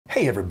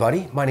Hey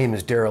everybody, my name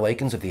is Daryl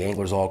Akins of the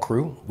Anglers All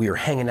Crew. We are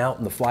hanging out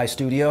in the fly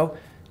studio,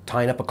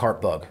 tying up a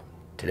carp bug.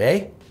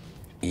 Today,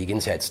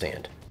 Egan's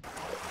headstand.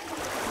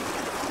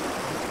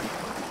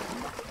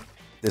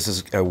 This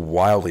is a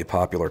wildly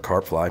popular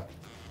carp fly.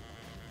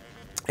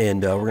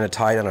 And we're gonna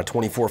tie it on a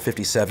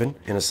 2457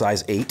 in a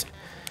size 8.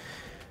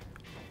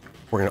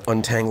 We're gonna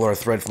untangle our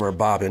thread from our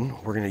bobbin.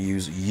 We're gonna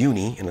use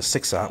uni in a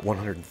 6/0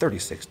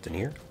 136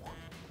 denier,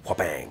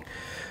 wha-bang,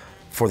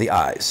 for the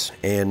eyes.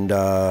 And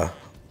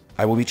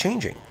I will be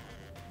changing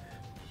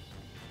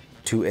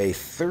to a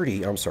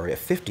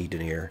 50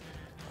 denier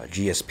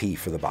GSP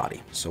for the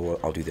body. So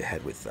I'll do the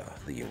head with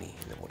the uni,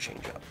 and then we'll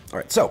change up. All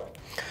right, so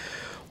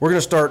we're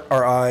gonna start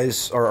our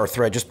eyes, or our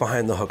thread, just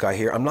behind the hook eye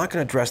here. I'm not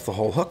gonna address the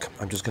whole hook.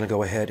 I'm just gonna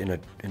go ahead and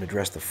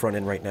address the front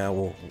end right now.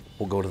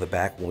 We'll go to the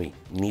back when we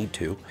need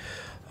to.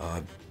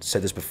 I've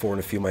said this before in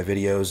a few of my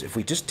videos. If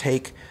we just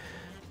take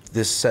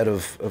this set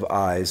of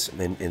eyes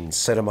and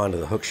set them onto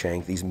the hook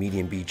shank, these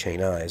medium bead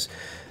chain eyes,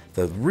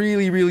 the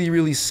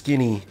really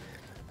skinny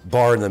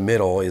bar in the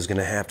middle is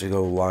gonna have to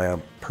go lie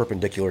on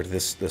perpendicular to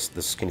this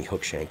skinny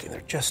hook shank, and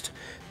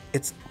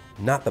it's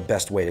not the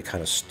best way to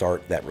kind of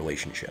start that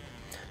relationship,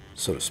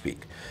 so to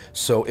speak.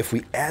 So if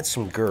we add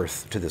some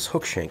girth to this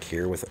hook shank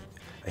here with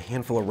a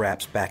handful of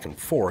wraps back and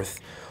forth,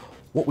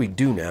 what we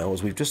do now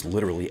is we've just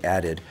literally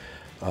added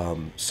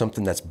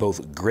something that's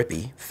both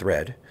grippy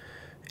thread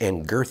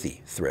and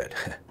girthy thread.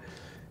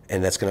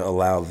 And that's gonna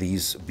allow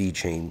these bead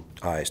chain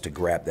eyes to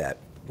grab that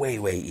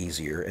way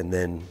easier, and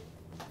then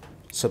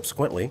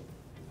subsequently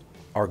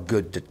our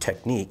good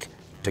technique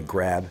to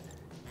grab,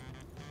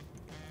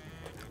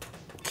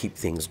 keep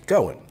things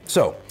going.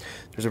 So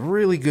there's a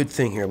really good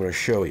thing here I'm going to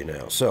show you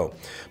now. So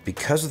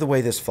because of the way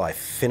this fly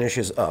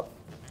finishes up,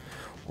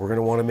 we're going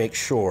to want to make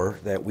sure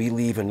that we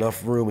leave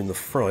enough room in the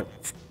front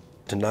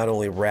to not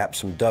only wrap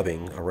some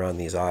dubbing around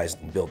these eyes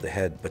and build the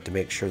head, but to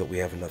make sure that we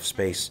have enough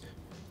space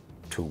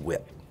to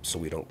whip so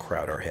we don't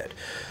crowd our head.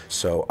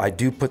 So I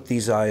do put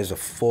these eyes a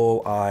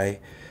full eye,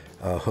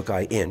 hook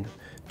eye in,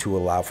 to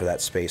allow for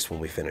that space when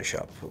we finish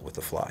up with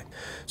the fly.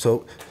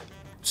 So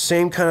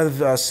same kind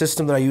of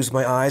system that I use with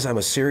my eyes. I'm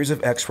a series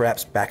of X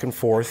wraps back and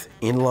forth,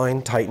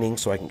 inline tightening,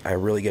 so I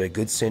really get a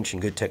good cinch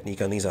and good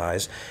technique on these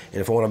eyes. And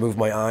if I want to move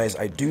my eyes,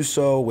 I do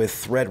so with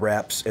thread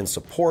wraps and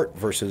support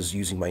versus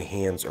using my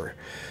hands or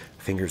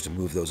fingers to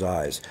move those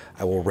eyes.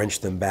 I will wrench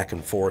them back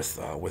and forth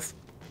with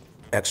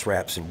X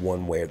wraps in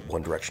one way,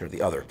 one direction or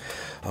the other.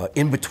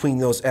 In between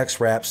those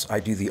X wraps, I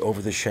do the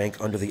over the shank,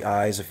 under the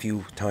eyes a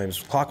few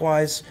times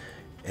clockwise,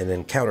 and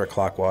then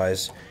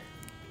counterclockwise,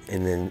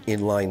 and then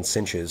inline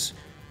cinches,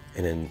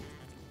 and then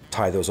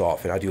tie those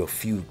off. And I do a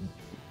few,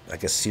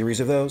 like a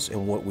series of those.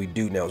 And what we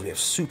do now is we have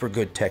super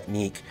good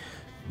technique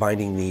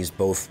binding these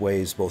both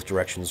ways, both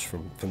directions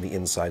from the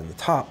inside and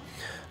the top,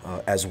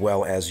 as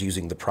well as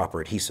using the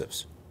proper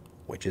adhesives,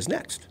 which is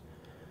next.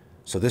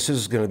 So this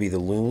is going to be the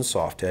Loon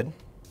soft head.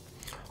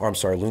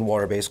 Loon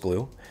water-based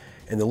glue.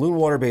 And the Loon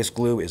water-based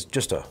glue is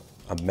just a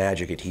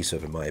magic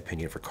adhesive, in my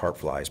opinion, for carp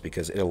flies,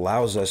 because it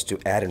allows us to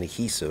add an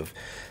adhesive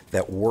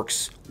that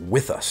works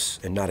with us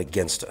and not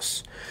against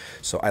us.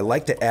 So I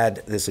like to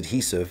add this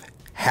adhesive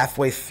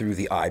halfway through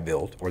the eye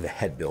build or the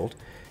head build.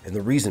 And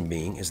the reason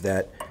being is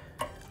that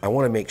I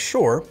want to make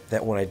sure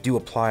that when I do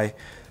apply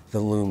the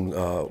Loon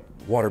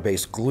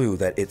water-based glue,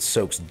 that it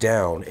soaks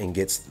down and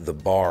gets the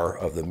bar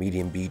of the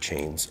medium bead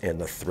chains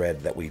and the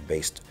thread that we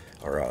based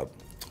or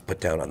put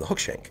down on the hook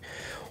shank.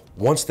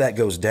 Once that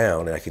goes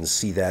down and I can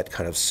see that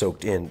kind of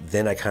soaked in,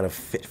 then I kind of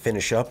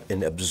finish up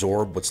and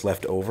absorb what's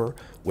left over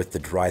with the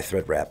dry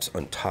thread wraps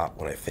on top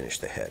when I finish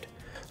the head.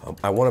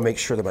 I want to make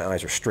sure that my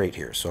eyes are straight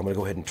here, so I'm going to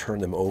go ahead and turn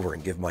them over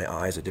and give my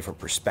eyes a different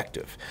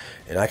perspective.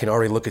 And I can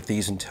already look at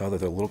these and tell that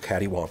they're a little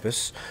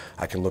cattywampus.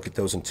 I can look at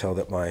those and tell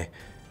that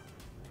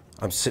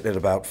I'm sitting at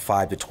about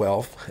 5 to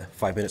 12,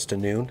 5 minutes to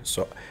noon.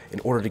 So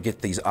in order to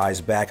get these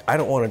eyes back, I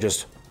don't want to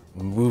just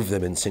move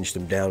them and cinch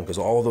them down, because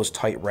all of those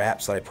tight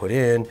wraps that I put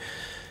in,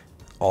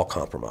 all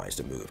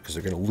compromised and moved, because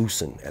they're going to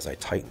loosen as I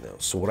tighten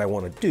those. So what I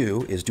want to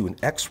do is do an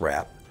X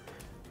wrap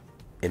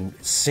and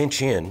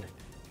cinch in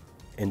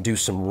and do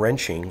some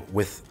wrenching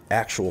with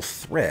actual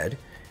thread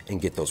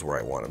and get those where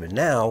I want them. And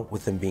now,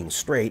 with them being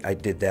straight, I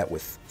did that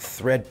with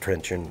thread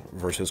tension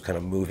versus kind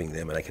of moving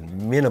them, and I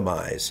can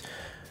minimize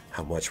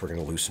how much we're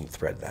going to loosen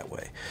thread that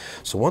way.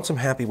 So once I'm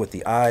happy with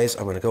the eyes,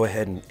 I'm going to go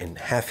ahead and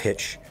half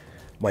hitch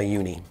my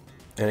uni.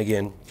 And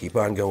again, keep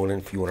on going,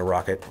 and if you want to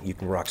rock it, you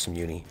can rock some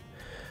uni.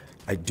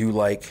 I do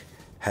like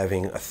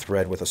having a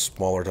thread with a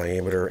smaller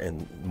diameter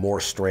and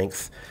more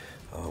strength,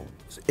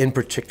 in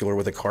particular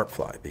with a carp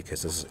fly,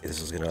 because this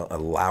is going to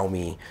allow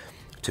me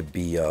to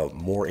be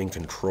more in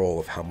control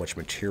of how much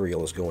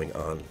material is going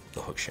on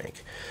the hook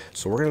shank.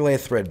 So we're going to lay a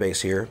thread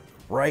base here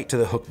right to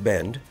the hook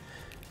bend,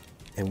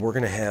 and we're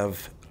going to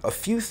have a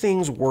few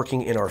things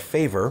working in our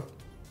favor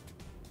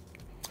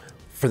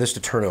for this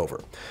to turn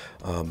over.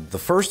 The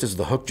first is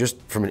the hook,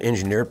 just from an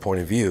engineered point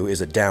of view,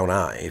 is a down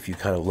eye. If you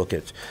kind of look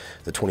at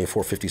the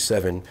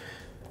 2457,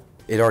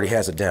 it already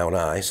has a down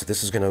eye, so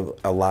this is going to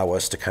allow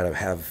us to kind of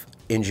have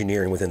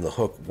engineering within the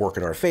hook work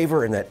in our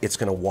favor and that it's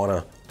gonna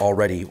wanna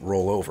already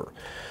roll over.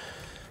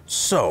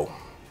 So,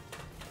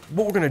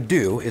 what we're gonna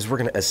do is we're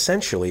gonna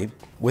essentially,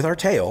 with our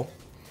tail,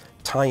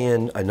 tie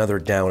in another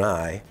down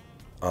eye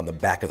on the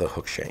back of the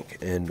hook shank.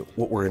 And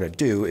what we're gonna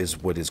do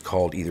is what is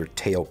called either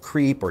tail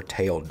creep or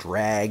tail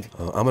drag.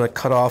 I'm gonna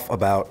cut off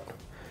about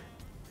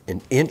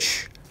an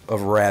inch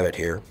of rabbit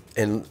here.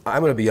 And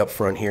I'm gonna be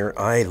upfront here.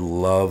 I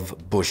love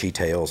bushy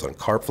tails on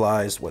carp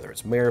flies, whether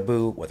it's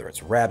marabou, whether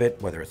it's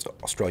rabbit, whether it's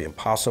Australian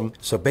possum.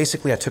 So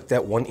basically I took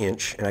that 1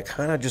 inch and I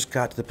kind of just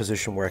got to the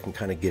position where I can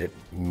kind of get it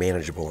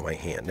manageable in my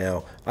hand.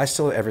 Now, I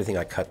still have everything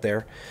I cut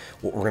there.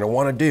 What we're gonna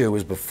wanna do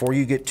is before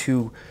you get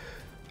too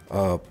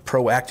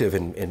proactive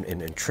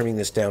in trimming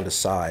this down to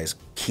size,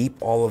 keep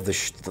all of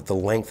the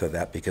length of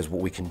that, because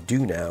what we can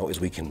do now is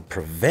we can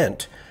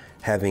prevent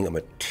having a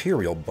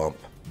material bump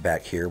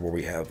back here where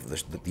we have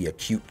the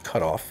acute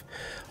cutoff,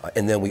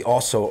 and then we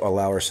also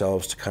allow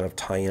ourselves to kind of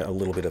tie in a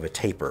little bit of a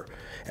taper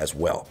as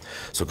well.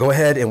 So go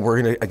ahead and we're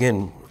gonna,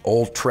 again,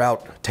 old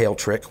trout tail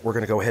trick, we're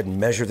gonna go ahead and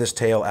measure this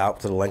tail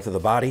out to the length of the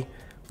body,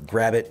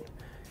 grab it,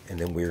 and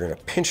then we're gonna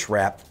pinch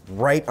wrap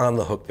right on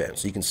the hook bend.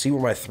 So you can see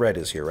where my thread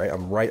is here, right?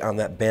 I'm right on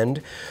that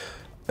bend.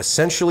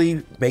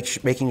 Essentially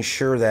making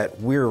sure that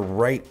we're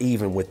right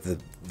even with the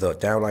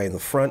down eye in the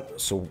front,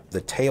 so the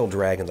tail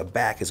drag in the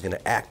back is gonna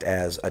act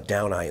as a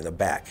down eye in the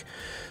back.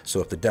 So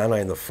if the down eye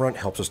in the front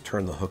helps us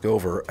turn the hook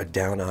over, a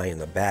down eye in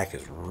the back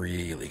is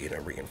really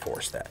gonna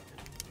reinforce that.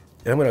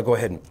 And I'm gonna go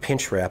ahead and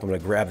pinch wrap. I'm gonna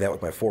grab that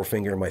with my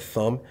forefinger and my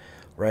thumb,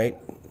 right?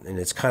 And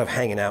it's kind of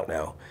hanging out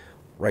now,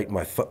 right in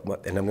my foot,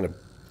 and I'm gonna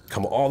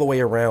come all the way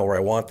around where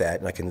I want that,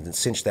 and I can then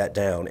cinch that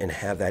down and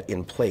have that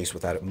in place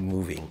without it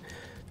moving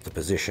the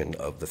position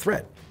of the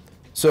thread.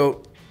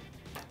 So,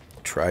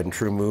 tried and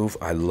true move.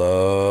 I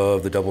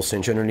love the double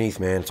cinch underneath,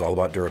 man. It's all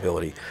about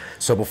durability.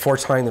 So before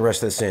tying the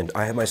rest of this in,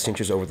 I have my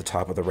cinches over the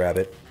top of the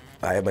rabbit.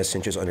 I have my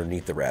cinches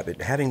underneath the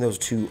rabbit. Having those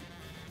two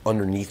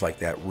underneath like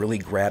that really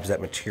grabs that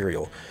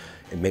material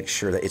and makes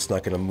sure that it's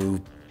not gonna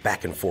move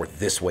back and forth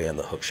this way on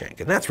the hook shank.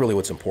 And that's really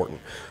what's important.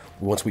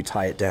 Once we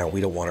tie it down,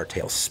 we don't want our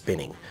tail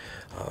spinning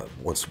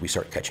once we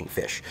start catching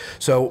fish.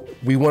 So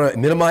we wanna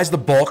minimize the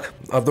bulk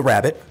of the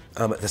rabbit.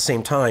 At the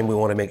same time, we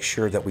wanna make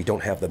sure that we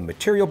don't have the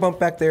material bump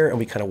back there and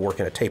we kind of work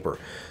in a taper.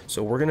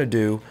 So we're gonna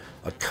do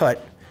a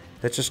cut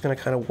that's just gonna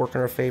kind of work in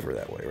our favor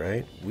that way,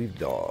 right?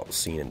 We've all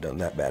seen and done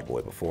that bad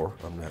boy before.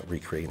 I'm not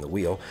recreating the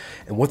wheel.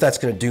 And what that's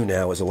gonna do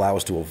now is allow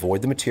us to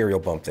avoid the material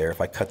bump there. If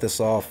I cut this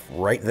off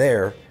right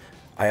there,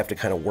 I have to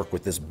kind of work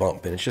with this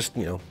bump. And it's just,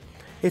 you know,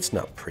 it's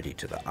not pretty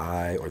to the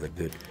eye or the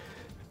good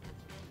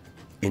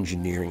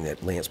engineering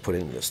that Lance put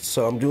into this.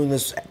 So I'm doing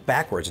this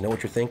backwards. I know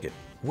what you're thinking.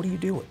 What are you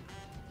doing?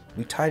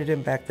 We tied it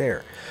in back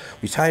there.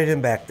 We tied it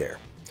in back there.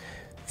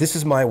 This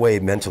is my way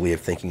mentally of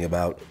thinking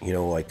about, you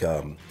know, like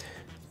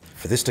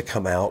for this to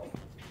come out,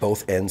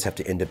 both ends have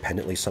to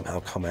independently somehow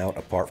come out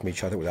apart from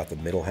each other without the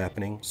middle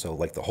happening. So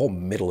like the whole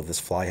middle of this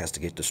fly has to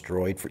get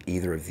destroyed for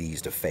either of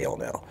these to fail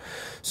now.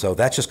 So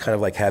that's just kind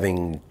of like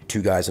having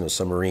two guys in a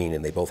submarine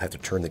and they both have to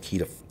turn the key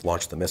to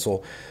launch the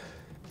missile.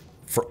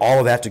 For all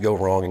of that to go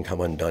wrong and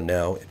come undone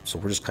now, so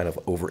we're just kind of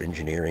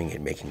over-engineering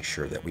and making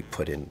sure that we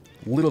put in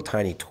little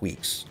tiny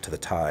tweaks to the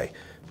tie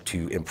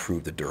to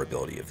improve the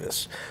durability of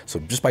this.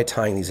 So just by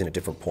tying these in at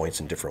different points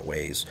in different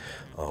ways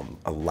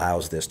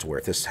allows this to where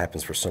if this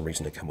happens for some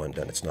reason to come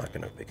undone, it's not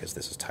gonna, because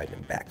this is tied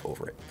in back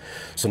over it.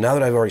 So now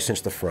that I've already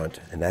cinched the front,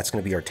 and that's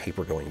gonna be our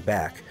taper going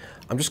back,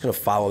 I'm just gonna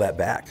follow that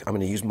back. I'm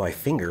gonna use my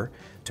finger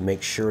to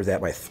make sure that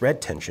my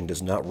thread tension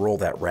does not roll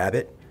that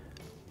rabbit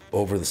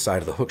over the side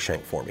of the hook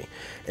shank for me.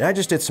 And I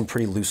just did some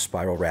pretty loose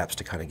spiral wraps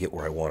to kind of get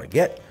where I want to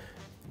get.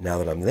 Now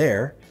that I'm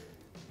there,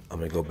 I'm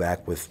going to go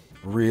back with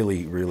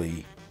really,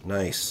 really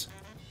nice,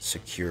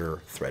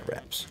 secure thread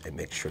wraps and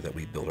make sure that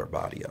we build our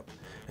body up.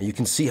 And you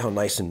can see how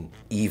nice and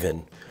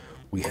even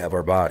we have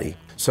our body.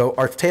 So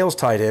our tail's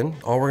tied in.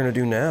 All we're going to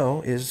do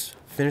now is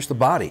finish the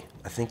body.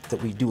 I think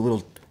that we do a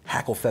little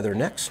hackle feather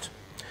next.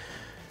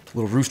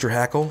 Little rooster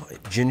hackle,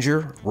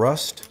 ginger,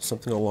 rust,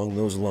 something along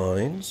those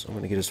lines. I'm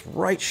gonna get us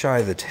right shy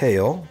of the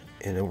tail,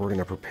 and then we're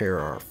gonna prepare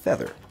our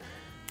feather.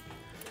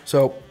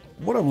 So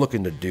what I'm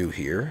looking to do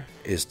here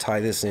is tie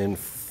this in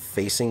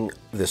facing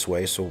this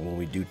way, so when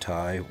we do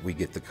tie, we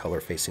get the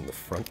color facing the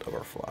front of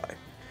our fly.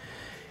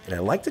 And I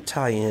like to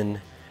tie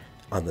in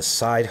on the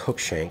side hook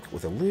shank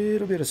with a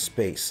little bit of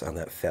space on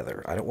that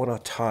feather. I don't wanna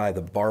tie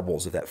the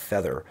barbels of that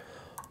feather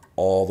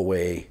all the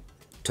way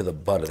to the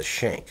butt of the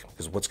shank,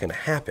 because what's gonna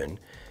happen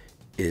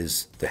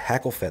is the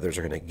hackle feathers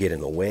are going to get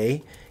in the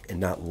way and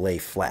not lay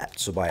flat.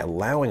 So by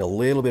allowing a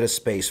little bit of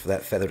space for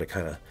that feather to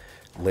kind of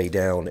lay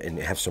down and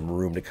have some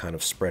room to kind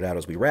of spread out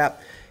as we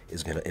wrap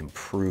is going to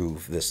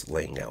improve this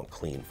laying down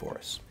clean for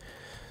us.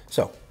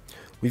 So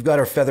we've got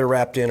our feather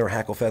wrapped in, our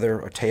hackle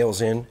feather, our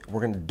tails in.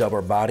 We're going to dub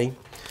our body.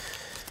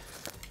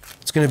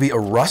 It's going to be a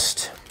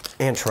rust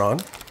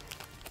antron.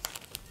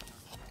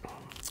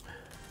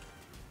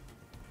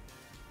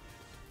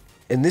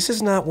 And this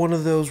is not one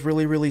of those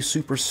really, really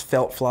super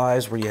felt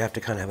flies where you have to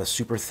kind of have a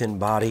super thin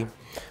body.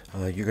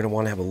 You're going to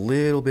want to have a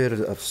little bit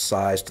of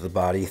size to the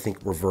body. Think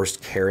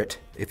reversed carrot,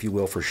 if you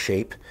will, for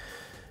shape.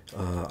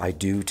 I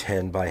do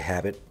tend by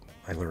habit,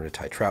 I learned to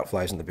tie trout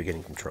flies in the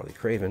beginning from Charlie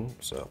Craven,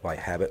 so by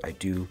habit I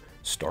do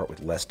start with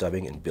less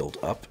dubbing and build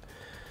up.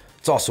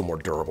 It's also more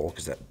durable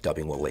because that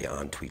dubbing will lay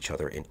onto each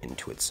other and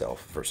into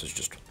itself versus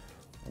just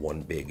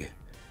one big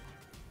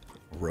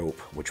rope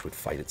which would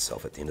fight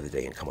itself at the end of the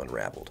day and come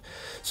unraveled.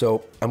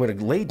 So I'm going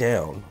to lay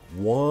down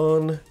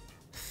one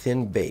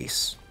thin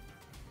base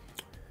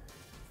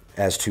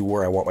as to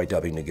where I want my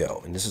dubbing to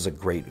go. And this is a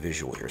great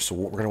visual here. So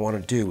what we're going to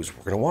want to do is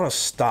we're going to want to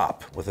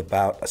stop with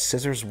about a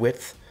scissors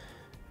width,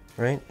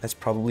 right? That's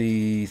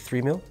probably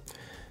 3 mil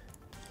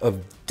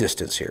of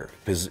distance here.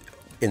 Because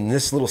in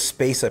this little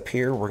space up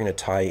here, we're going to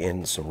tie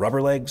in some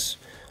rubber legs,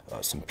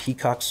 some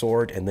peacock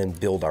sword, and then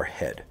build our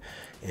head.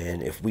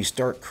 And if we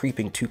start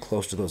creeping too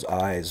close to those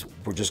eyes,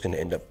 we're just going to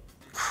end up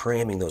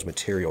cramming those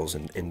materials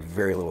in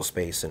very little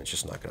space, and it's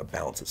just not going to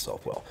balance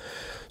itself well.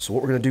 So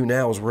what we're going to do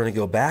now is we're going to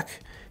go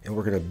back and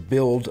we're going to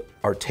build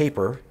our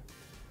taper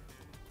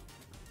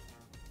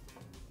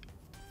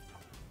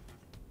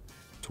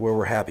to where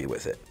we're happy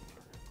with it.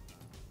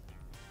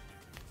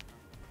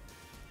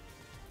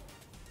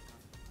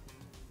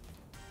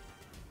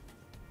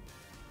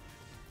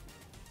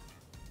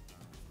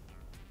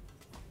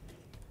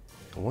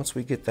 And once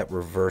we get that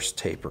reverse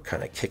taper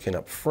kind of kicking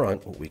up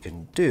front, what we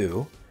can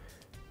do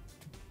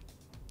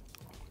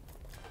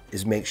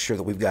is make sure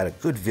that we've got a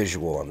good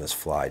visual on this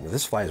fly. Now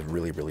this fly is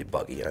really, really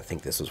buggy, and I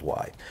think this is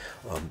why.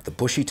 The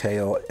bushy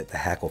tail, the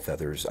hackle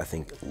feathers, I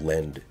think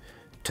lend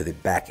to the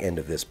back end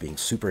of this being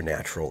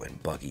supernatural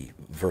and buggy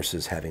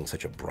versus having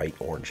such a bright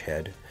orange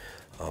head.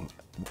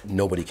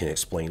 Nobody can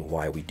explain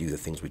why we do the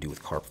things we do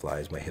with carp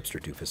flies. My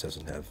hipster doofus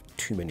doesn't have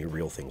too many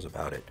real things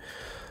about it.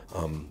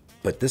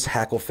 But this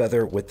hackle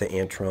feather with the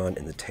antron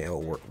and the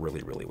tail work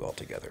really, really well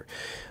together.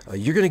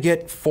 You're gonna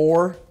get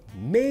 4,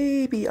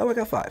 maybe, oh, I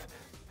got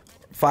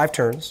 5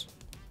 turns.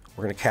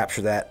 We're gonna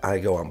capture that. I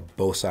go on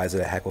both sides of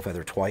that hackle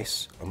feather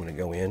twice. I'm gonna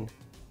go in,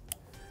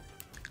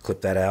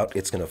 clip that out.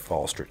 It's gonna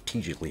fall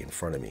strategically in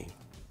front of me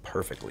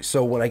perfectly.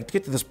 So when I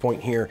get to this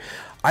point here,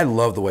 I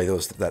love the way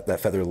that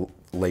feather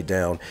laid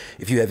down.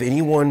 If you have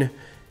anyone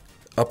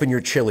up in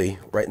your chili,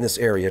 right in this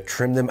area,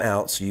 trim them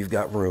out so you've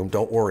got room.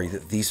 Don't worry,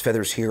 that these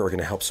feathers here are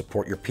gonna help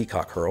support your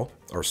peacock hurl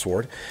or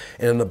sword.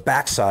 And on the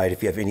back side,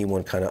 if you have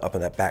anyone kind of up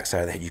on that back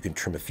side of the head, you can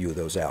trim a few of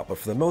those out. But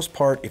for the most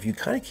part, if you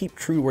kind of keep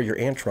true to where your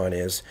antron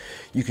is,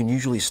 you can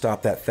usually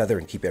stop that feather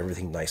and keep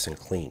everything nice and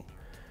clean.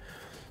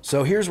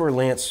 So here's where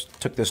Lance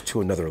took this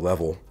to another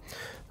level.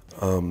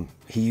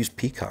 He used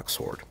peacock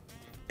sword.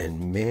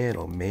 And man,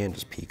 oh man,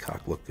 does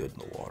peacock look good in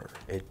the water.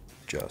 It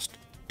just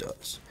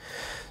does.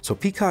 So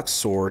peacock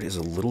sword is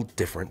a little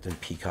different than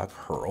peacock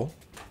hurl.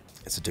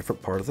 It's a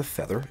different part of the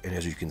feather, and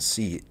as you can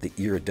see, the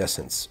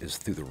iridescence is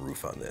through the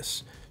roof on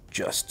this.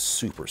 Just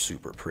super,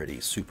 super pretty,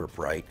 super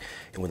bright.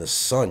 And when the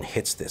sun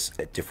hits this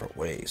at different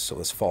ways, so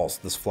this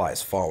fly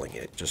is falling,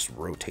 it just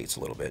rotates a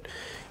little bit,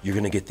 you're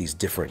gonna get these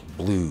different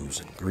blues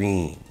and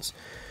greens.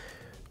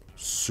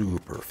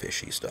 Super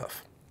fishy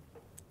stuff.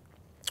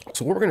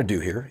 So what we're gonna do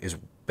here is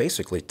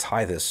basically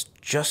tie this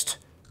just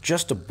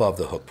above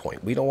the hook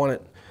point. We don't want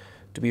it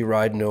to be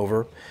riding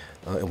over,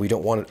 and we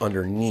don't want it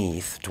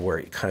underneath to where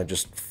it kind of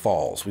just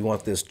falls. We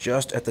want this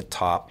just at the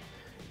top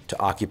to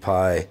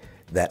occupy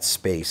that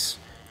space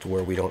to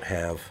where we don't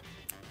have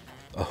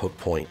a hook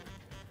point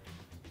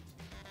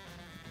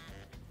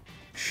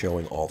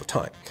showing all the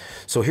time.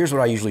 So here's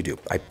what I usually do.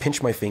 I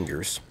pinch my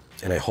fingers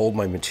and I hold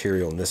my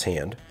material in this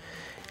hand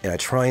and I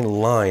try and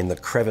line the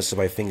crevice of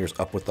my fingers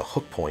up with the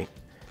hook point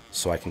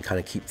so I can kind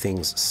of keep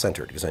things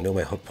centered because I know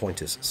my hook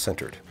point is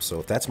centered. So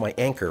if that's my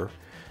anchor,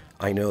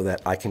 I know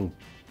that I can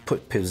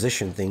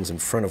position things in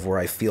front of where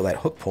I feel that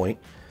hook point,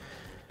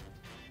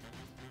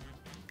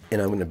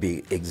 and I'm going to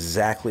be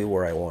exactly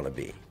where I want to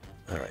be.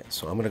 All right,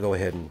 so I'm going to go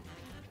ahead and,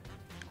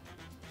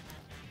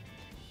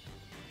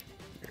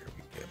 there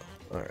we go.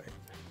 All right.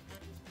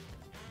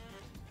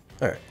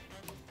 All right.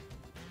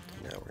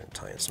 Now we're going to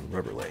tie in some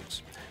rubber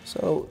legs.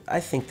 So I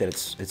think that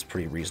it's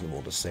pretty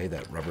reasonable to say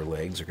that rubber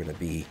legs are going to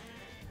be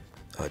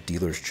a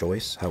dealer's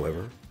choice.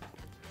 However,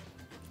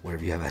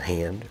 whatever you have at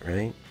hand,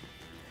 right?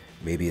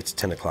 Maybe it's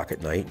 10 o'clock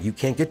at night. You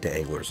can't get to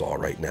Anglers All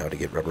right now to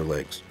get rubber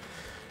legs.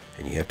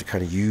 And you have to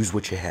kind of use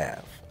what you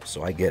have.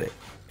 So I get it.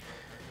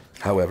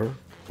 However,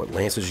 what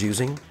Lance is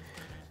using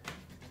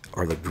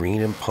are the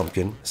green and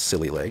pumpkin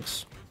silly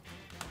legs,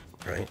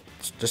 right?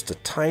 It's just a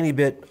tiny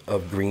bit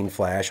of green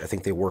flash. I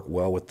think they work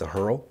well with the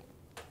hurl.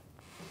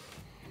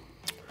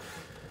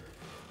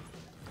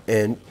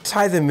 And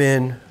tie them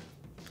in.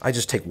 I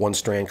just take one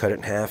strand, cut it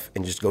in half,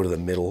 and just go to the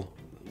middle.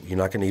 You're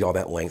not gonna need all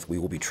that length. We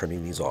will be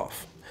trimming these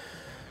off.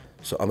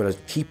 So I'm gonna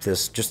keep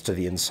this just to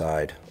the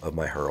inside of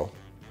my hurl.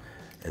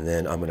 And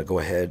then I'm gonna go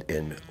ahead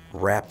and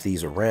wrap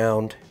these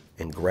around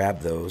and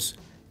grab those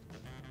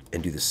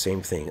and do the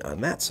same thing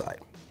on that side.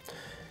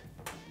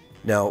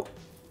 Now,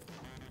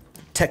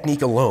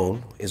 technique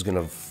alone is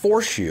gonna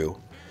force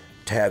you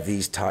to have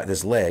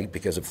this leg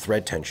because of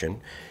thread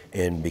tension,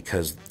 and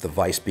because the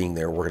vise being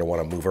there, we're going to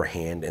want to move our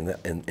hand and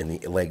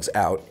the legs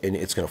out, and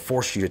it's going to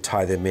force you to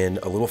tie them in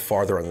a little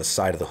farther on the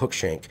side of the hook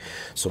shank.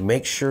 So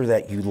make sure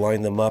that you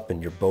line them up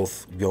and you're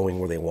both going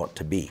where they want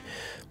to be.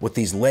 What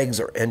these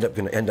legs are going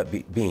to end up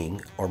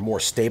being are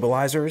more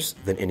stabilizers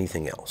than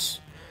anything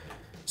else.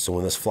 So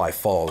when this fly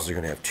falls, you're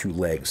going to have two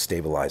legs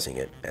stabilizing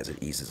it as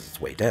it eases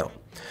its way down.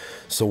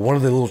 So one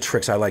of the little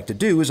tricks I like to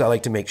do is I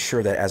like to make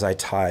sure that as I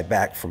tie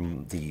back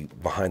from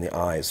behind the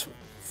eyes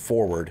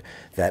forward,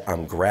 that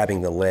I'm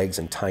grabbing the legs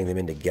and tying them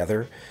in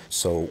together.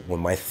 So when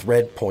my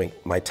thread point,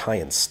 my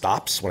tie-in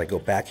stops, when I go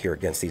back here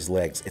against these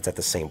legs, it's at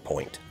the same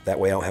point. That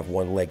way I'll have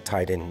one leg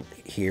tied in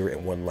here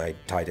and one leg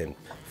tied in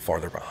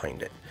farther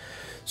behind it.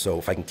 So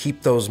if I can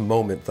keep those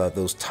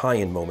those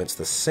tie-in moments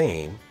the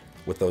same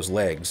with those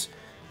legs,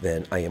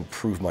 then I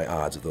improve my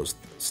odds of those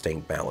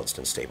staying balanced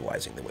and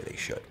stabilizing the way they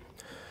should.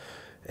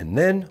 And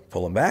then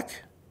pull them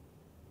back.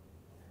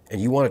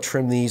 And you want to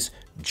trim these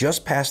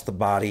just past the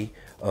body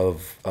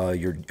of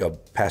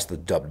past the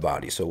dubbed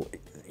body. So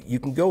you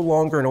can go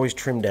longer and always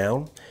trim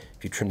down.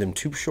 If you trim them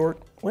too short,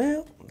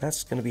 well,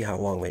 that's going to be how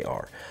long they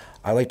are.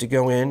 I like to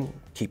go in,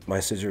 keep my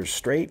scissors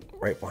straight,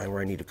 right behind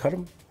where I need to cut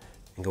them,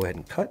 and go ahead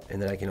and cut, and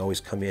then I can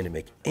always come in and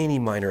make any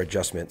minor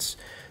adjustments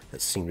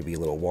that seem to be a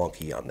little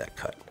wonky on that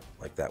cut,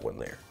 like that one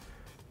there.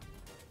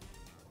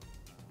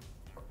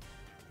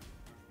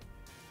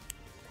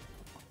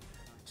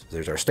 So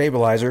there's our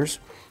stabilizers.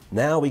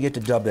 Now we get to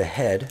dub the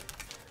head,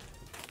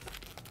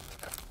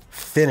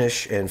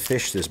 finish and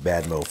fish this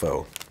bad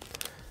mofo.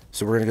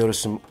 So we're gonna go to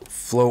some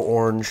Flow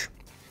Orange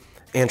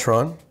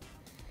Antron.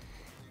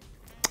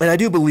 And I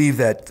do believe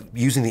that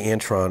using the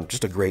Antron,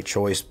 just a great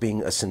choice.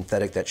 Being a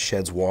synthetic that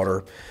sheds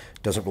water,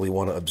 doesn't really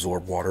want to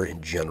absorb water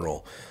in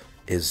general,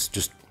 is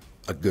just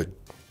a good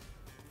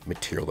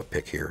material to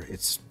pick here.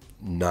 It's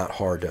not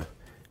hard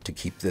to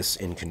keep this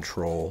in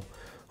control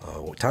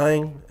with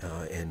tying,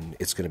 and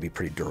it's going to be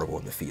pretty durable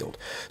in the field.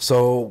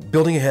 So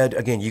building a head,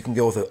 again, you can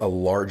go with a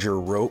larger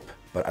rope,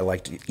 but I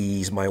like to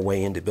ease my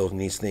way into building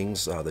these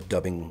things. The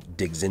dubbing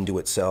digs into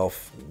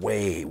itself,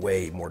 way,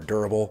 way more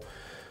durable.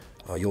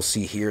 You'll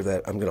see here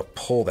that I'm going to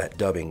pull that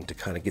dubbing to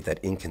kind of get that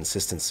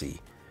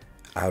inconsistency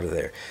out of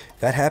there. If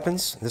that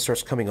happens, and this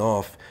starts coming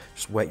off,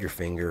 just wet your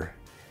finger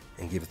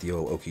and give it the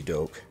old okey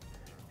doke,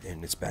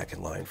 and it's back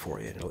in line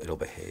for you. It'll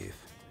behave.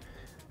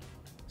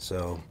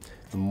 So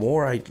the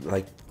more I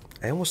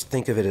almost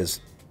think of it as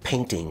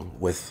painting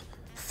with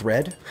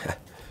thread.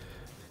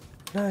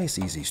 Nice,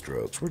 easy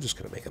strokes. We're just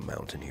going to make a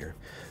mountain here.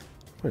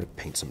 We're going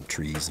to paint some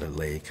trees and a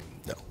lake.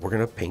 No, we're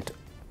going to paint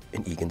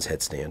an Egan's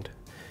headstand.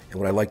 And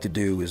what I like to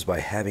do is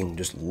by having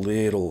just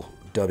little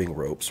dubbing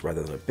ropes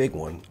rather than a big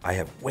one, I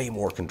have way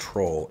more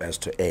control as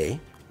to A,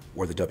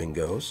 where the dubbing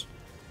goes,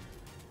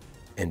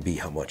 and B,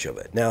 how much of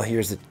it. Now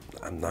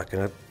I'm not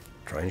gonna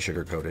try and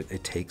sugarcoat it.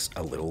 It takes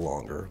a little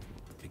longer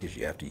because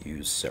you have to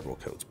use several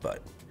coats,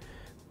 but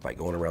by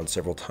going around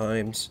several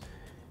times,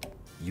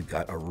 you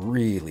got a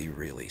really,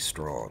 really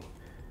strong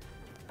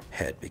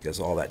head because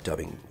all that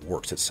dubbing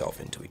works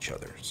itself into each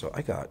other. So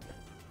I got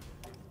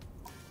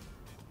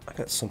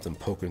something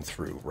poking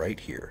through right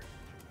here.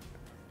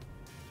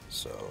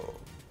 So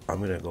I'm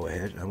going to go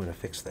ahead, I'm going to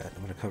fix that.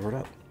 I'm going to cover it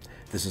up.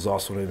 This is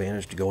also an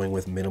advantage to going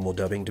with minimal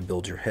dubbing to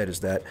build your head, is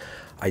that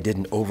I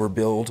didn't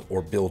overbuild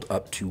or build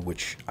up to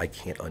which I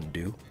can't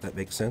undo. That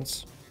makes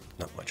sense?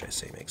 Not much I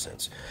say makes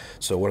sense.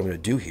 So what I'm going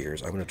to do here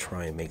is I'm going to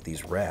try and make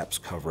these wraps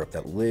cover up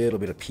that little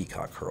bit of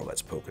peacock curl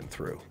that's poking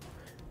through.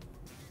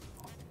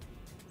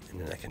 And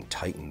then I can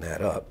tighten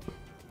that up.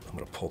 I'm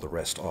going to pull the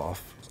rest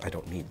off. I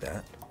don't need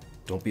that.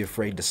 Don't be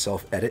afraid to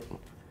self-edit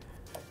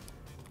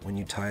when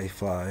you tie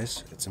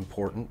flies. It's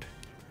important.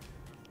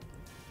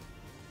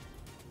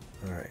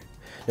 All right.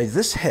 Now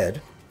this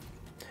head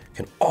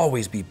can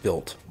always be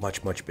built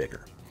much, much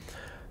bigger.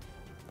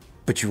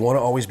 But you want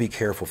to always be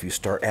careful if you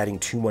start adding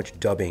too much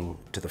dubbing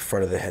to the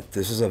front of the head.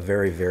 This is a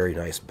very, very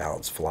nice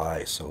balanced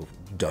fly. So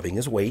dubbing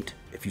is weight.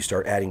 If you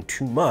start adding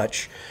too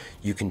much,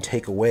 you can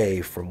take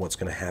away from what's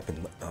going to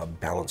happen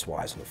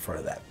balance-wise in the front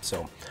of that.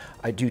 So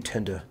I do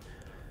tend to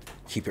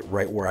keep it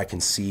right where I can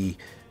see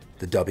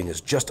the dubbing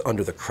is just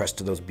under the crest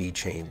of those bead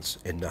chains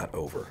and not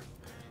over.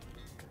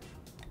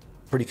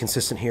 Pretty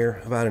consistent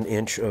here, about an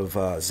inch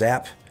of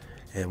zap,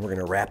 and we're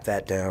going to wrap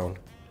that down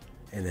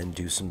and then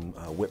do some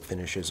whip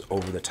finishes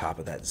over the top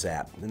of that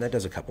zap. And that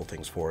does a couple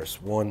things for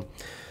us. One,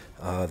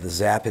 the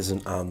zap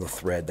isn't on the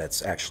thread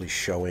that's actually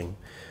showing.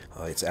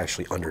 It's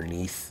actually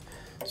underneath,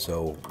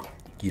 so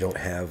you don't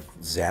have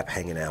zap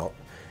hanging out.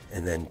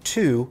 And then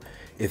two,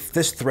 if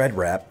this thread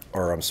wrap,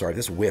 or I'm sorry,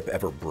 this whip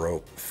ever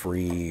broke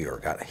free or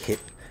got hit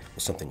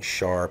with something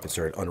sharp and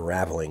started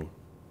unraveling,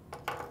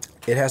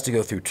 it has to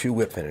go through two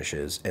whip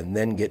finishes and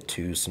then get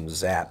to some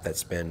zap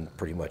that's been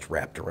pretty much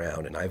wrapped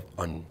around. And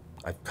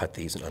I've cut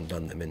these and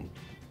undone them, and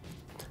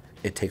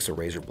it takes a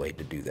razor blade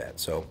to do that.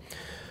 So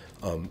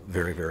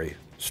very, very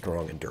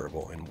strong and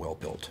durable and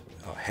well-built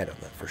head on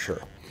that for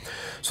sure.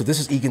 So this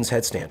is Egan's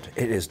headstand.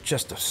 It is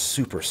just a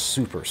super,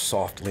 super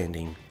soft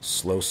landing,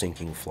 slow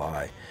sinking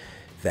fly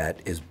that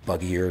is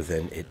buggier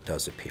than it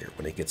does appear.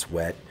 When it gets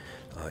wet,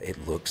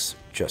 it looks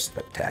just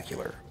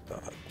spectacular.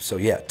 So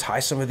yeah,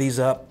 tie some of these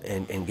up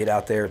and get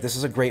out there. This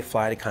is a great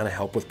fly to kind of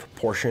help with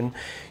proportion.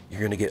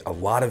 You're gonna get a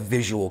lot of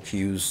visual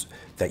cues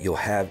that you'll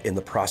have in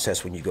the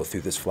process when you go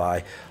through this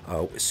fly.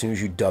 As soon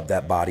as you dub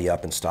that body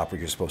up and stop where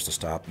you're supposed to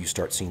stop, you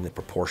start seeing the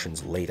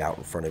proportions laid out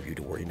in front of you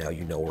to where now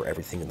you know where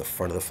everything in the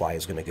front of the fly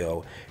is gonna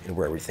go and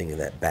where everything in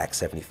that back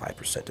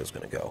 75% is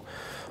gonna go.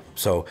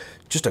 So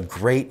just a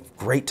great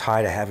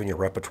tie to have in your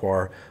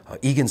repertoire.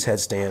 Egan's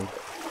Headstand.